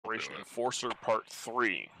Operation Enforcer Part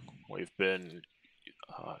 3. We've been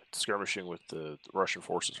skirmishing with the Russian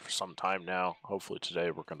forces for some time now. Hopefully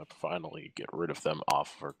today we're going to finally get rid of them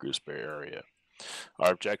off of our Gooseberry area.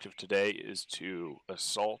 Our objective today is to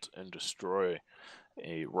assault and destroy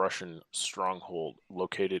a Russian stronghold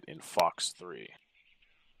located in Fox 3.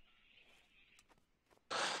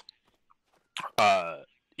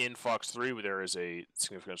 In Fox 3, there is a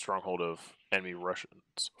significant stronghold of enemy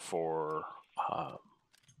Russians for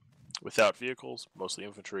without vehicles, mostly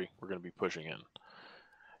infantry. We're going to be pushing in.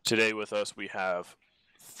 Today with us we have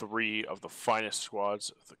 3 of the finest squads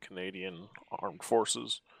of the Canadian Armed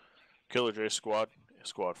Forces. Killer J Squad,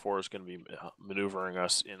 Squad 4 is going to be maneuvering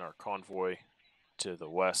us in our convoy to the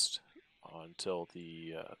west until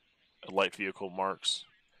the light vehicle marks,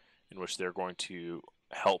 in which they're going to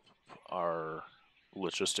help our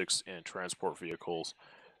logistics and transport vehicles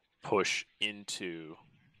push into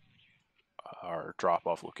our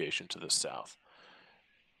drop-off location to the south.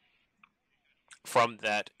 From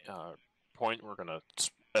that point, we're going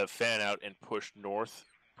to fan out and push north,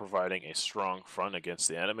 providing a strong front against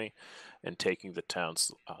the enemy and taking the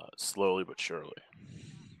towns slowly but surely.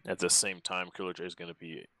 At the same time, Killer J is going to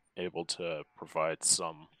be able to provide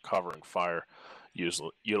some covering fire,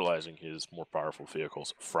 utilizing his more powerful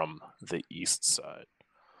vehicles from the east side.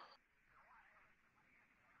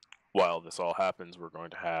 While this all happens, we're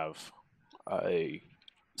going to have a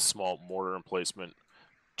small mortar emplacement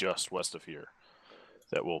just west of here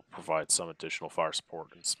that will provide some additional fire support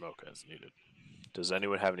and smoke as needed. Does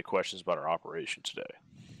anyone have any questions about our operation today?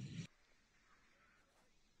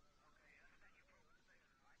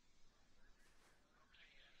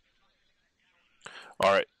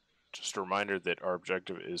 Alright, just a reminder that our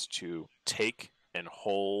objective is to take and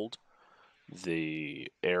hold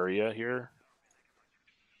the area here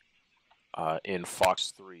in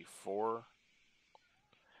Fox 3-4,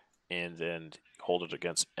 and then hold it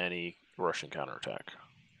against any Russian counterattack.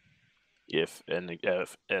 If at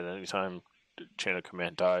any time the chain of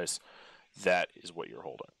command dies, that is what you're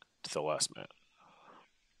holding to the last man.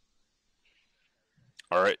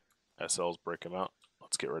 Alright, SLs, break him out.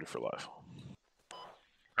 Let's get ready for live.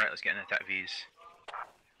 Alright, let's get into attack Vs.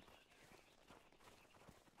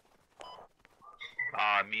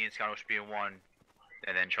 Me and Scott should be in one,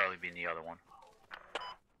 and then Charlie be in the other one.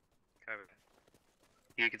 Cover.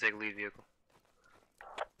 You can take a lead vehicle.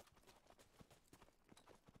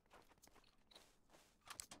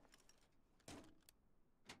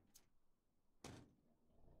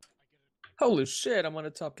 Holy shit, I'm on a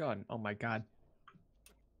Top Gun. Oh my god.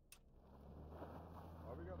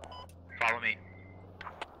 Follow me.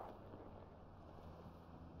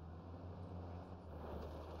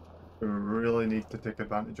 We really need to take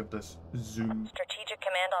advantage of this zoom. Strategic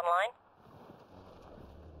command online.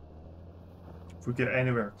 If we get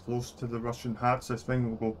anywhere close to the Russian hats, this thing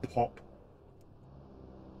will go pop.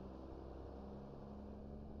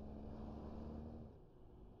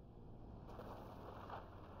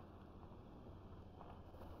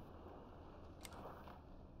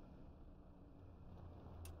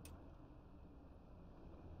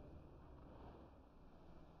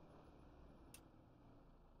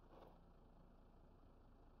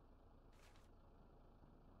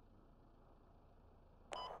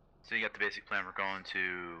 So you got the basic plan. We're going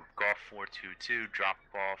to Golf 422, drop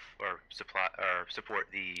off or support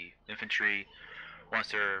the infantry. Once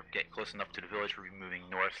they're getting close enough to the village, we'll be moving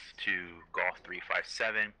north to Golf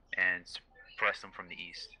 357 and press them from the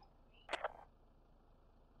east.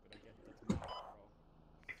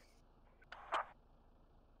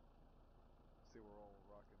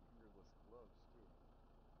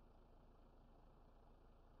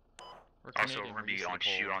 Also, we're going to be on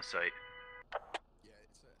shoot on site.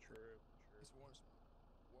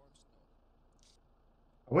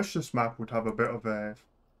 I wish this map would have a bit of a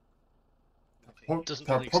Doesn't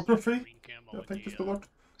really topography. green camo I think in is the word.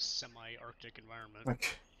 Semi-Arctic environment.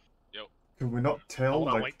 Like, Yep. can we not tell lot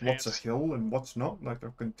of like white what's a pants. hill and what's not? Like, I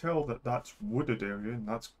can tell that that's wooded area and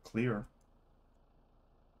that's clear.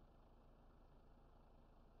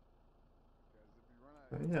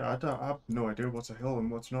 But yeah, I have no idea what's a hill and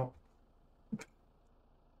what's not.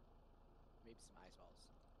 Maybe some ice balls.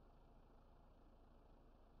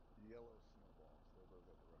 Yellow snowballs. Those are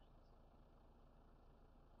the Russians.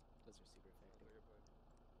 Those are super effective.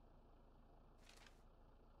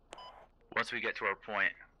 Once we get to our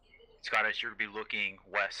point, Scottish, you're going to be looking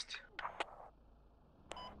west.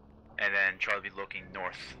 And then Charlie will be looking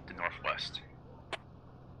north to northwest.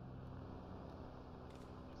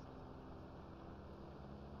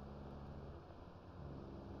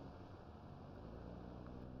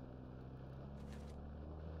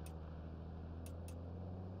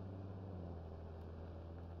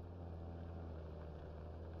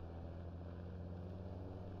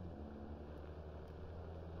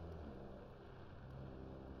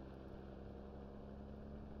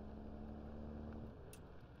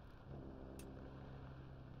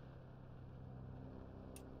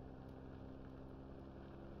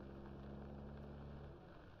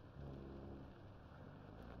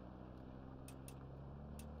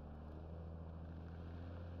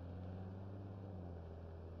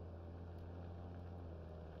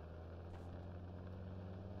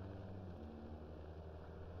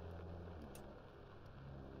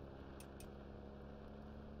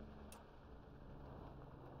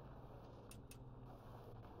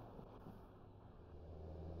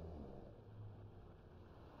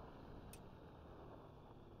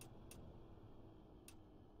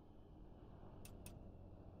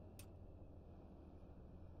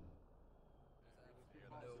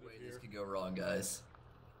 could go wrong, guys?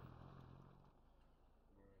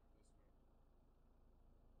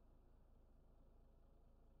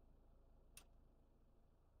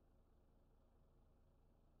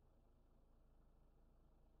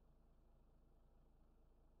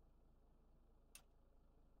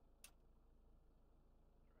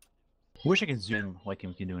 Wish I could zoom in like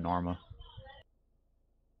we can do in Arma.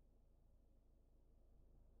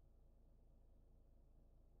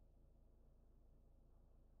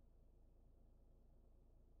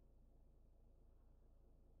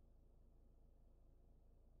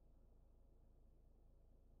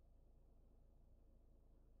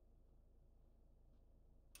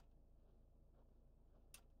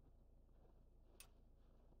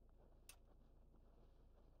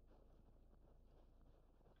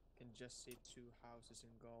 Can just see 2 houses in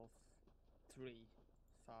Golf 3,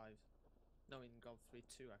 5. No, in Golf 3,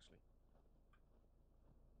 2 actually.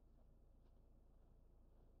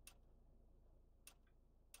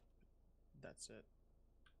 That's it.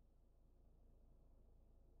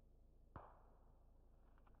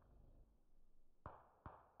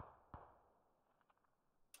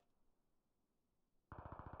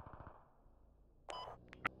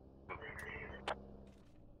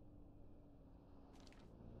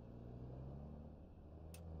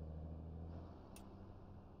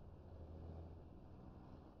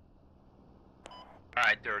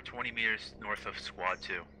 Alright, there are 20 meters north of Squad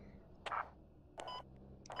 2.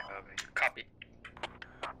 Copy.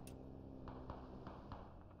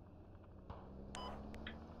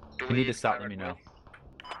 If you need to stop, let me know.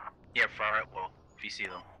 Yeah, fire at will, if you see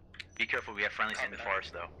them. Be careful, we have friendlies in the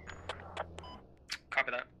forest though.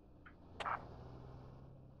 Copy that.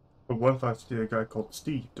 But what if I see a guy called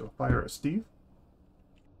Steve? Do I fire at Steve?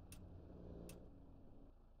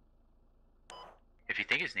 If you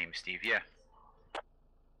think his name is Steve, yeah.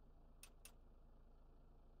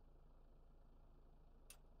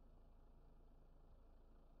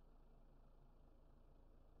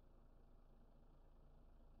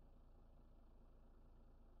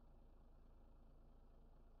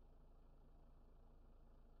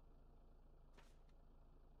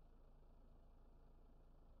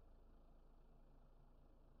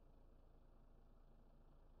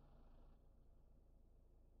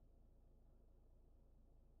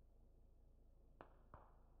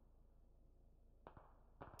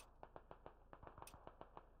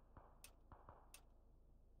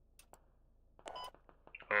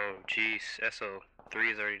 Oh, jeez.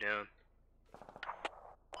 SO3 is already down.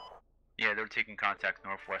 Yeah, they're taking contact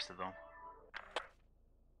northwest of them.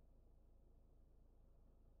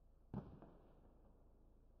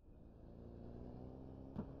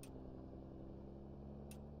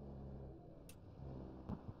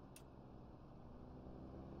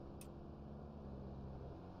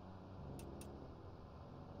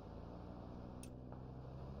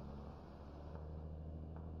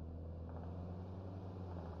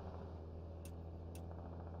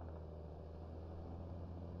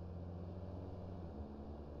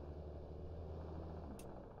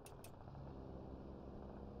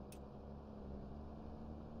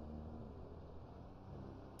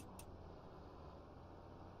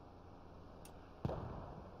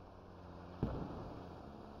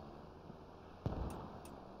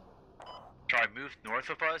 Try to move north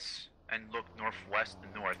of us and look northwest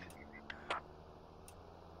and north.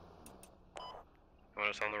 Want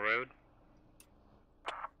us on the road?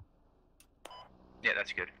 Yeah,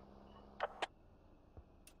 that's good.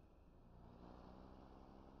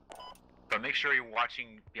 But make sure you're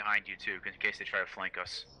watching behind you too, in case they try to flank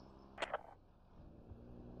us.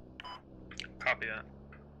 Copy that.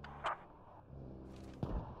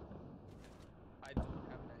 I don't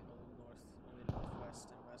have an angle north, only northwest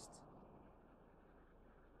and west.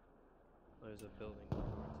 There's a building north,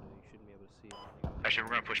 so you shouldn't be able to see it anyway. Actually, we're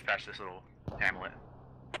gonna push past this little hamlet.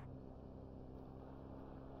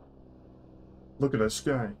 Look at the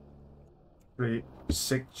sky. Great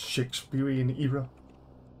Shakespearean era.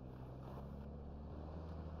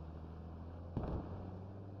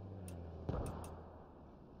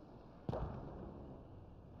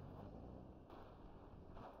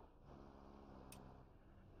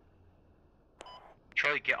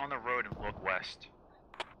 Charlie, get on the road and look west.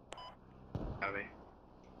 Copy.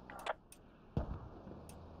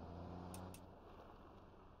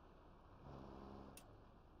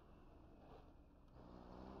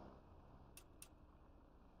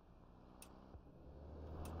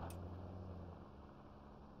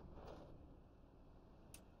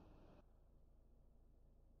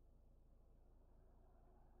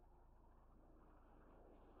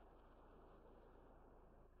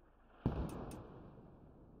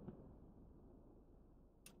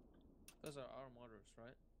 those are our mortars,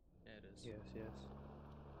 right? Yeah, it is. Yes, yes.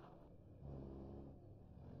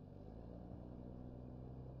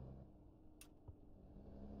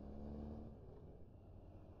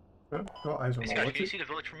 Yeah, got eyes on Hey, the Scott, can you electric. see the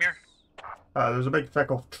village from here? There's a big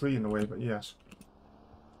thick off tree in the way, but yes.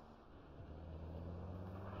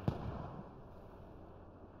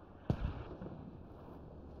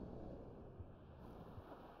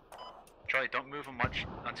 Charlie, don't move much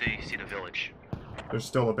until you see the village. There's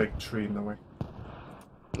still a big tree in the way.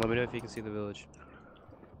 Let me know if you can see the village.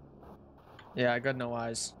 Yeah, I got no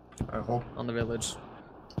eyes I hope. on the village.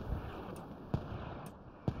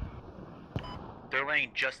 They're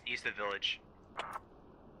laying just east of the village.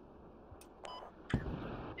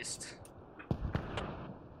 East.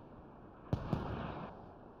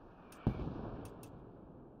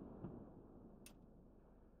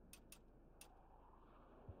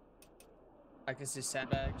 I can see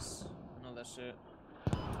sandbags and all that shit.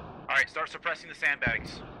 Alright, start suppressing the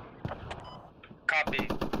sandbags. Copy.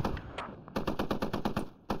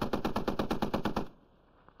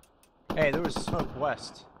 Hey, there was smoke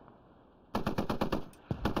west.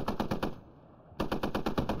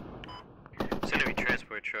 It's enemy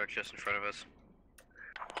transport truck just in front of us.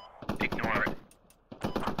 Ignore it.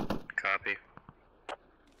 Copy.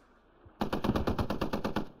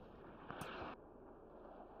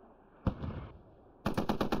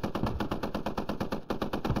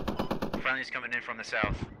 Friendly's coming in from the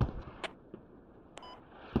south.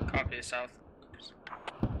 Copy, south.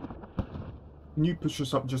 Can you push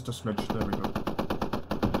us up just a smidge? There we go.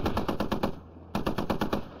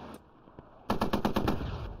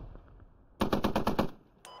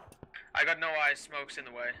 I got no eyes, smoke's in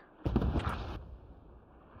the way.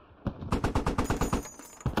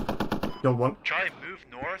 Kill one. Charlie, move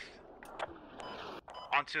north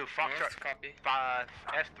onto North, Foxtrot copy.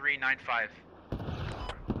 F395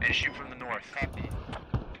 and shoot from the north. Copy.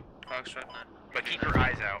 Foxtrot 9. But keep your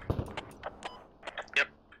eyes out. Yep.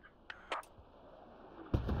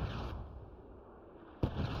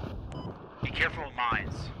 Be careful of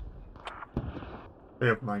mines. They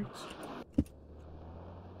have mines.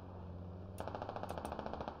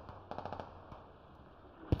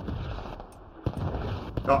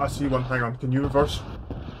 Oh, I see one. Hang on. Can you reverse?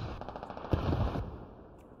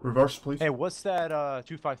 Reverse, please. Hey, what's that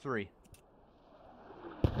 253?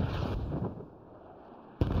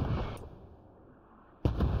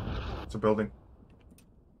 It's a building.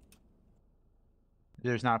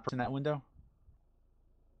 There's not a person in that window?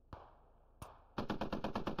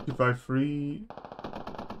 253.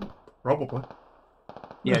 Probably.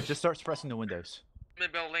 Yeah, just start suppressing the windows. The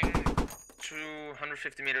building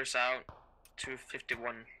 250 meters out,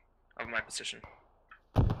 251 of my position.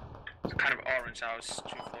 It's kind of orange house,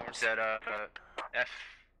 2 floors. Is that F?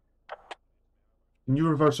 Can you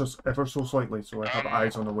reverse us ever so slightly so I have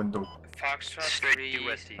eyes on the window? Foxtrot Straight 3, due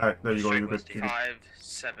west. Alright, there you go. Straight You're good. west. You're good. 5,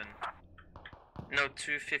 7. No,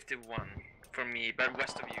 251 for me, but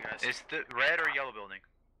west of you guys. Is the red or yellow building?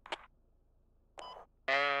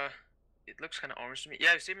 It looks kind of orange to me.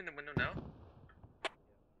 Yeah, you see him in the window now?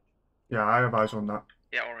 Yeah, I have eyes on that.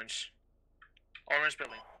 Yeah, orange. Orange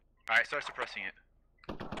building. Alright, start suppressing it.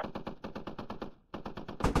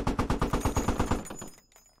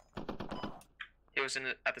 He was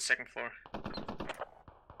at the second floor.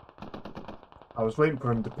 I was waiting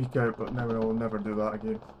for him to peek out, but now I'll never do that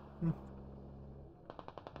again.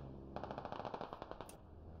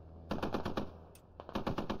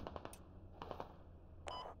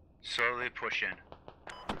 Slowly push in.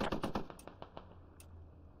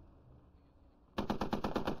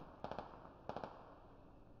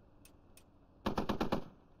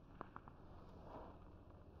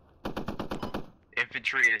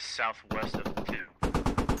 Infantry is southwest of the 2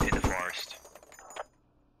 in the forest.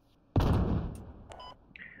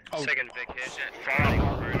 Oh, Second big hit. Follow.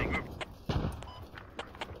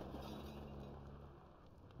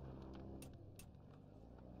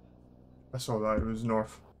 I saw that. It was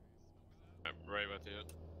north. Right about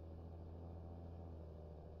it.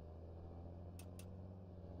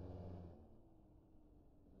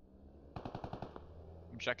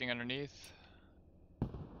 I'm checking underneath.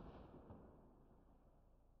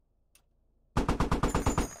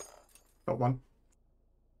 Got one.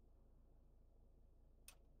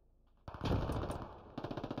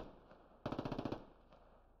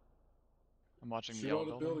 I'm watching the Shoot yellow all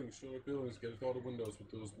the building. buildings, shoot all the buildings, get all the windows with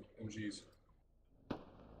those MGs.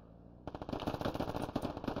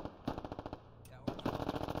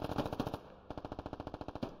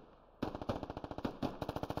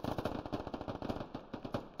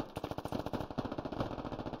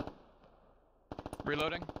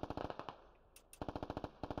 Reloading.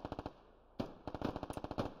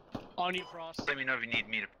 On you, Frost. Let me know if you need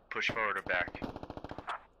me to push forward or back.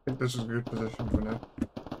 I think this is a good position for now.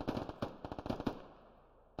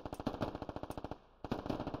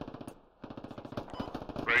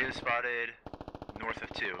 Radio spotted north of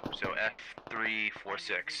 2, so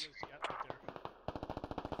F346.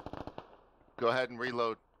 Go ahead and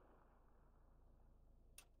reload.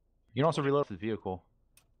 You can also reload the vehicle.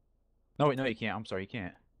 No, wait, no, you can't. I'm sorry, you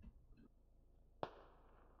can't.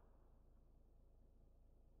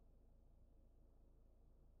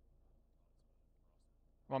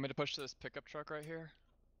 Want me to push this pickup truck right here?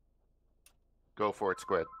 Go for it,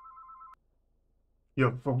 Squid. You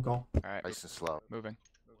have a phone call. Alright, Nice and slow. moving.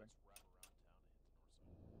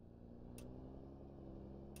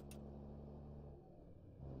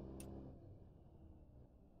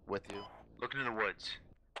 With you. Look into the woods.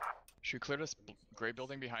 Should we clear this gray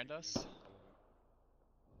building behind us?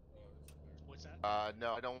 What's that?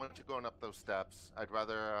 No, I don't want you going up those steps. I'd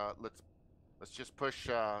rather let's just push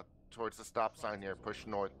towards the stop sign here. Push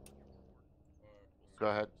north. Go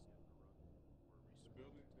ahead. The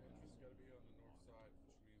building, the entrance got to be on the north side,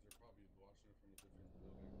 which means they're probably watching it from a different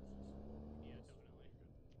building. Yeah, definitely.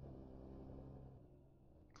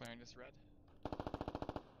 Clearing this red.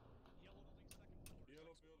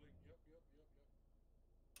 Yellow building, yep.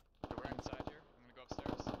 We're inside here. I'm gonna go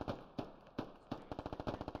upstairs.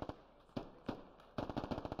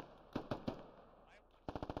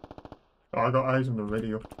 Oh, I got eyes on the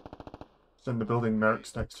radio. It's in the building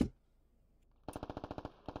Merrick's next to.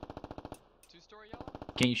 Two-story yellow?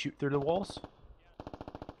 Can you shoot through the walls?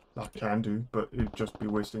 I can do, but it'd just be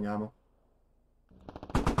wasting ammo.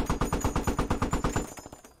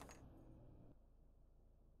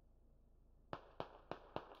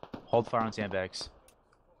 Hold fire on sandbags.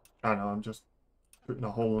 I know, I'm just putting a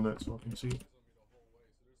hole in it so I can see. It's gonna be the whole way,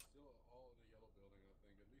 so there's still all in the yellow building, I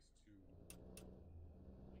think, at least 2.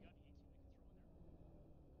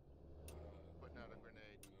 Putting out a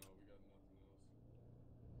grenade. No, we got nothing else.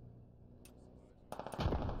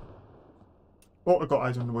 Oh, I got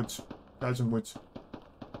eyes on the woods. Eyes on woods.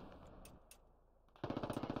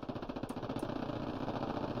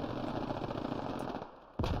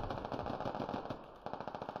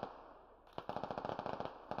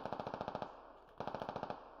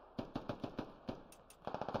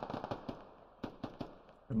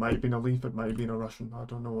 It might have been a Leaf, it might have been a Russian. I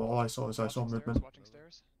don't know. All I saw is I saw movement. Watching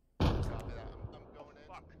stairs. Copy that. I'm going in.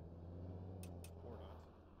 Fuck.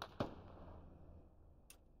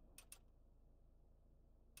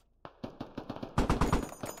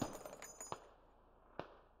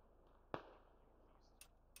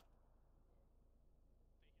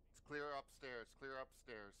 It's clear upstairs. Clear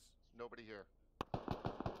upstairs. Nobody here.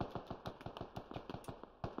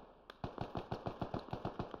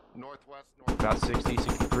 Northwest. About 60,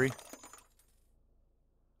 63. We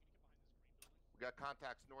got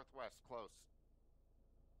contacts northwest. Close.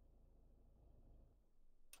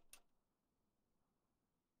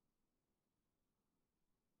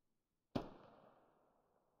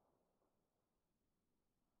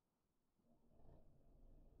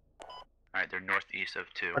 Alright, they're northeast of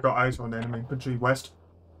 2. I got eyes on enemy infantry west.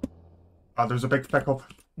 There's a big pickup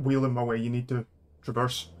wheel in my way. You need to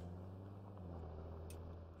traverse.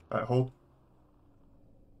 Hold.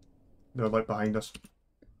 They're like behind us.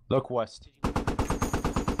 Look west. I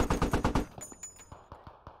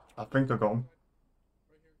think I got him.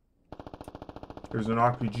 There's an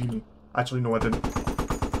RPG. Actually, no, I didn't.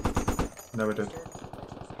 No, I did.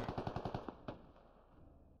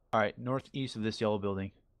 Alright, northeast of this yellow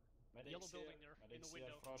building. Yellow building there, in the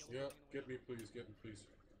window. Yeah, get me please,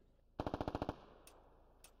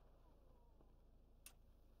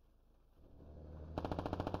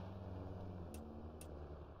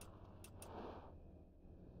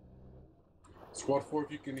 Squad 4,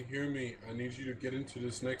 if you can hear me, I need you to get into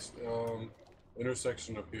this next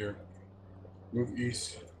intersection up here. Move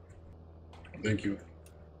east. Thank you.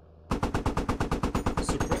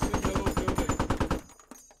 Suppress the yellow building.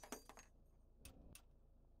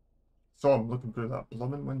 So I'm looking through that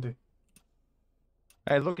blooming window.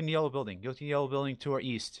 Hey, look in the yellow building. Go to the yellow building to our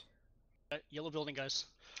east. Yellow building, guys.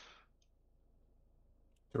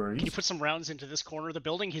 To our Can you east. put some rounds into this corner of the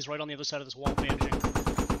building? He's right on the other side of this wall, managing.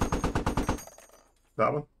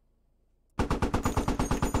 That one.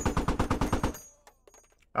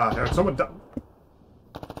 I heard someone down.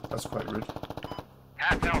 That's quite rude.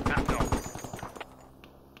 Half health.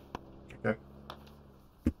 Okay.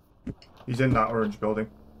 He's in that orange building.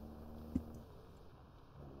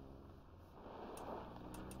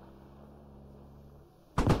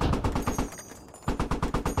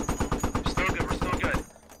 We're still good.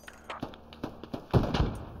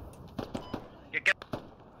 Yeah, get.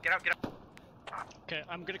 Get out, get out. Okay,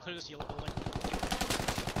 I'm gonna clear this yellow building.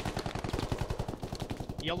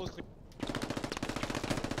 Yellow's clear.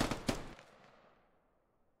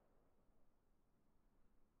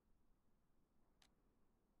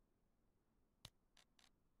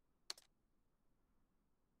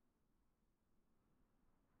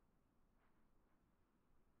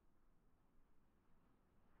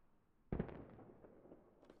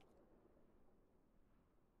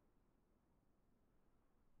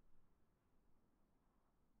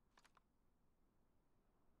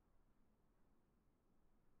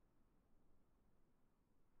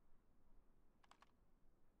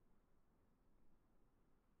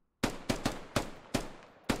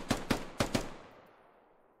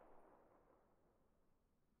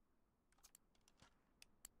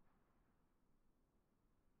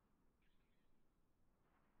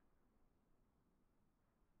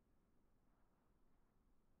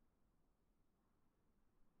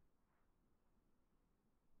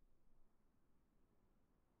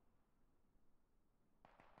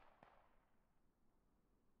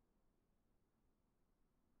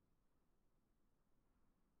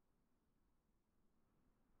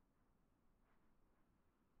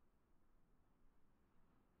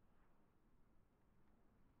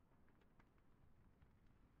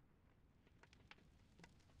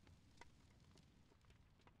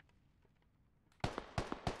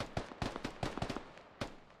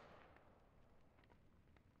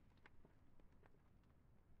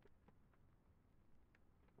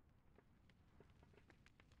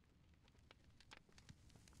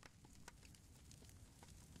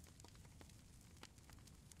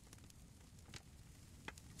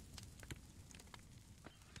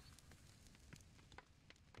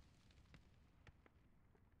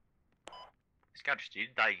 Scouts, did you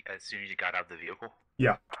die as soon as you got out of the vehicle?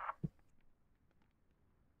 Yeah.